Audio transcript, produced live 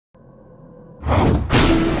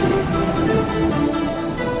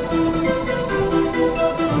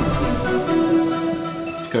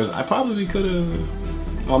because I probably could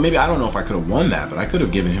have, well, maybe I don't know if I could have won that, but I could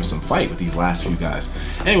have given him some fight with these last few guys.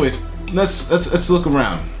 Anyways, let's look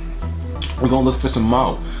around. We're gonna look for some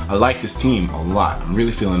Mao. I like this team a lot. I'm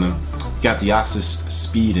really feeling them. Got Deoxys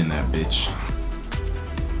speed in that bitch.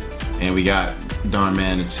 And we got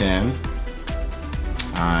Darmanitan.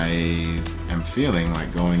 I am feeling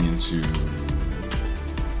like going into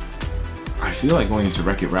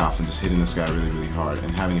Wreck-It Ralph and just hitting this guy really, really hard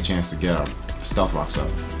and having a chance to get our stealth rocks up.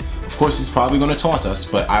 Of course, he's probably going to taunt us,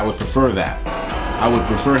 but I would prefer that. I would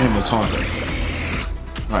prefer him to taunt us.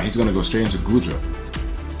 Alright, he's going to go straight into Gudra.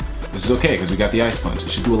 This is okay, because we got the Ice Punch. It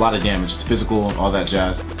should do a lot of damage. It's physical, all that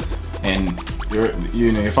jazz. And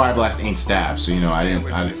your Fire Blast ain't stab, so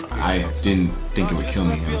I didn't think it would kill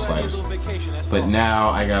me in the slightest. But now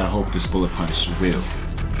I gotta hope this Bullet Punch will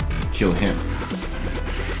kill him.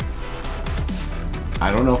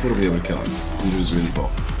 I don't know if it'll be able to kill him. It was really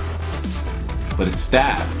bold. But it's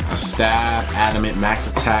stab. A stab, adamant, max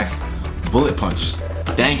attack, Bullet Punch.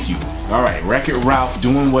 Thank you. Alright, Wreck-It Ralph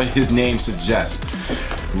doing what his name suggests.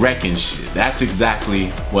 Wrecking shit. That's exactly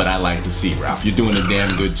what I like to see, Ralph. You're doing a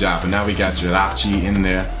damn good job. And now we got Jirachi in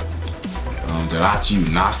there. Jirachi, you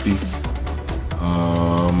nasty.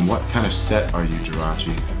 What kind of set are you,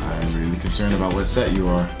 Jirachi? I'm really concerned about what set you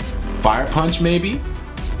are. Fire Punch, maybe?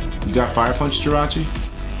 You got Fire Punch, Jirachi?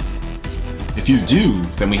 If you do,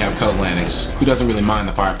 then we have Cutlanix, who doesn't really mind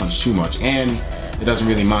the Fire Punch too much, and it doesn't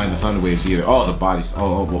really mind the Thunder Waves either. Oh, the bodies.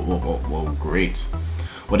 Whoa, great.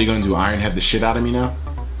 What are you gonna do? Iron Head the shit out of me now?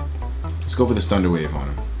 Let's go for this Thunder Wave on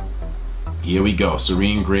him. Here we go,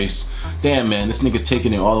 Serene Grace. Damn, man, this nigga's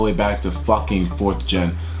taking it all the way back to fucking 4th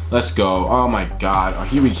gen. Let's go. Oh my god. Oh,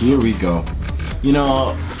 here we go. You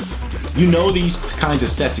know these kinds of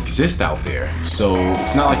sets exist out there, so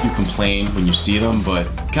it's not like you complain when you see them, but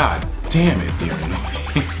god damn it, they're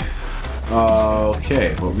annoying.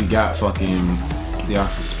 Okay, but we got fucking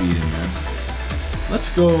Deoxys speed in there. Let's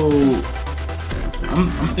go.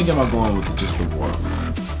 I'm thinking about going with just the War.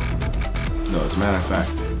 No, as a matter of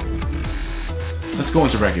fact, let's go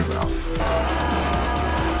into Wreck-It Ralph.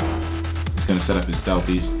 He's gonna set up his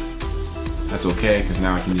stealthies. That's okay, because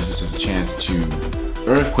now I can use this as a chance to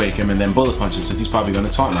Earthquake him and then Bullet Punch him, since he's probably gonna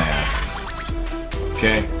taunt my ass.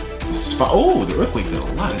 Okay, this is fine. Oh, the Earthquake did a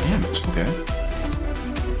lot of damage. Okay,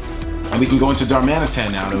 and we can go into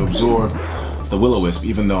Darmanitan now to absorb the Will-O-Wisp,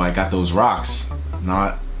 even though I got those rocks.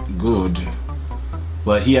 Not good.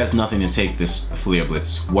 But he has nothing to take this Flare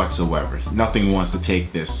Blitz whatsoever. Nothing wants to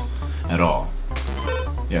take this at all.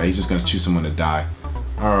 Yeah, he's just gonna choose someone to die.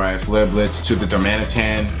 Alright, Flare Blitz to the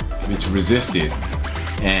Darmanitan. It's resisted.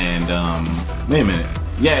 And, wait a minute.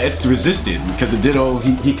 Yeah, it's resisted because the Ditto,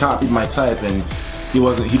 he copied my type and he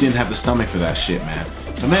didn't have the stomach for that shit, man.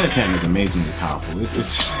 Darmanitan is amazingly powerful.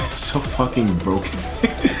 It's so fucking broken.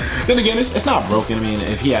 Then again, it's not broken. I mean,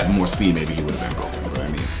 if he had more speed, maybe he would have been broken. But I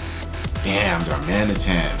mean, damn,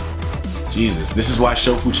 Darmanitan. Jesus, this is why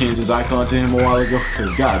Shofu changed his icon to him a while ago.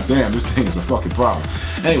 Cause god damn, this thing is a fucking problem.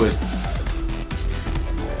 Anyways,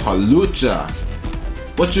 Halucha.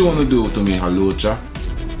 What you wanna do to me, Halucha?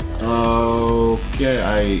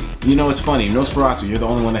 Okay, you know, it's funny, Nosferatu, you're the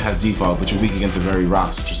only one that has default, but you're weak against the very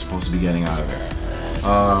rocks that you're supposed to be getting out of there.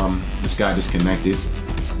 This guy disconnected,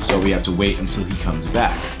 so we have to wait until he comes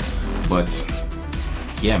back. But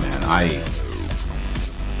yeah, man,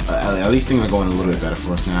 at least things are going a little bit better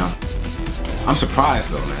for us now. I'm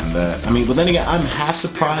surprised though, man, but then again, I'm half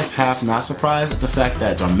surprised, half not surprised at the fact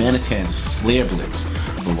that Darmanitan's Flare Blitz,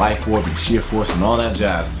 the Life Orb and Sheer Force and all that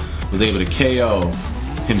jazz, was able to KO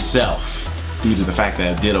himself due to the fact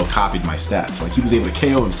that Ditto copied my stats. Like, he was able to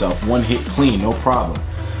KO himself one hit clean, no problem.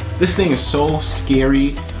 This thing is so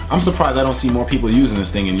scary. I'm surprised I don't see more people using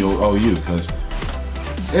this thing in your OU, because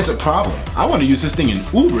it's a problem. I want to use this thing in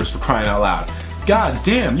Ubers, for crying out loud. God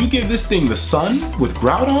damn, you give this thing the Sun with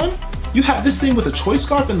Groudon? You have this thing with a Choice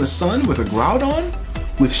Scarf in the Sun with a Groudon?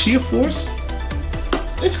 With Sheer Force?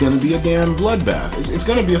 It's gonna be a damn bloodbath. It's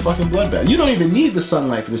gonna be a fucking bloodbath. You don't even need the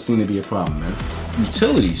sunlight for this thing to be a problem, man.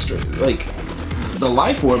 Utility straight. Like, the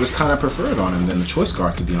Life Orb is kind of preferred on him than the Choice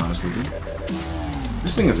Scarf, to be honest with you.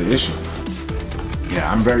 This thing is an issue.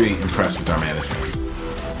 Yeah, I'm very impressed with Darmanitan.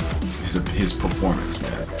 His performance,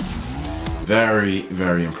 man. Very,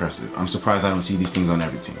 very impressive. I'm surprised I don't see these things on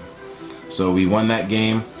every team. So we won that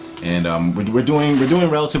game, and we're doing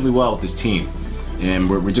relatively well with this team. And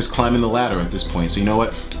we're just climbing the ladder at this point. So you know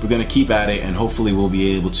what? We're gonna keep at it, and hopefully we'll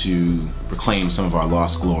be able to reclaim some of our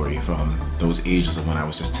lost glory from those ages of when I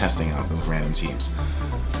was just testing out those random teams.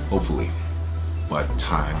 Hopefully. But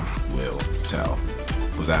time will tell.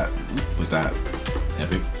 Was that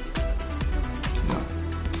epic? No.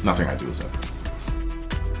 Nothing I do is epic.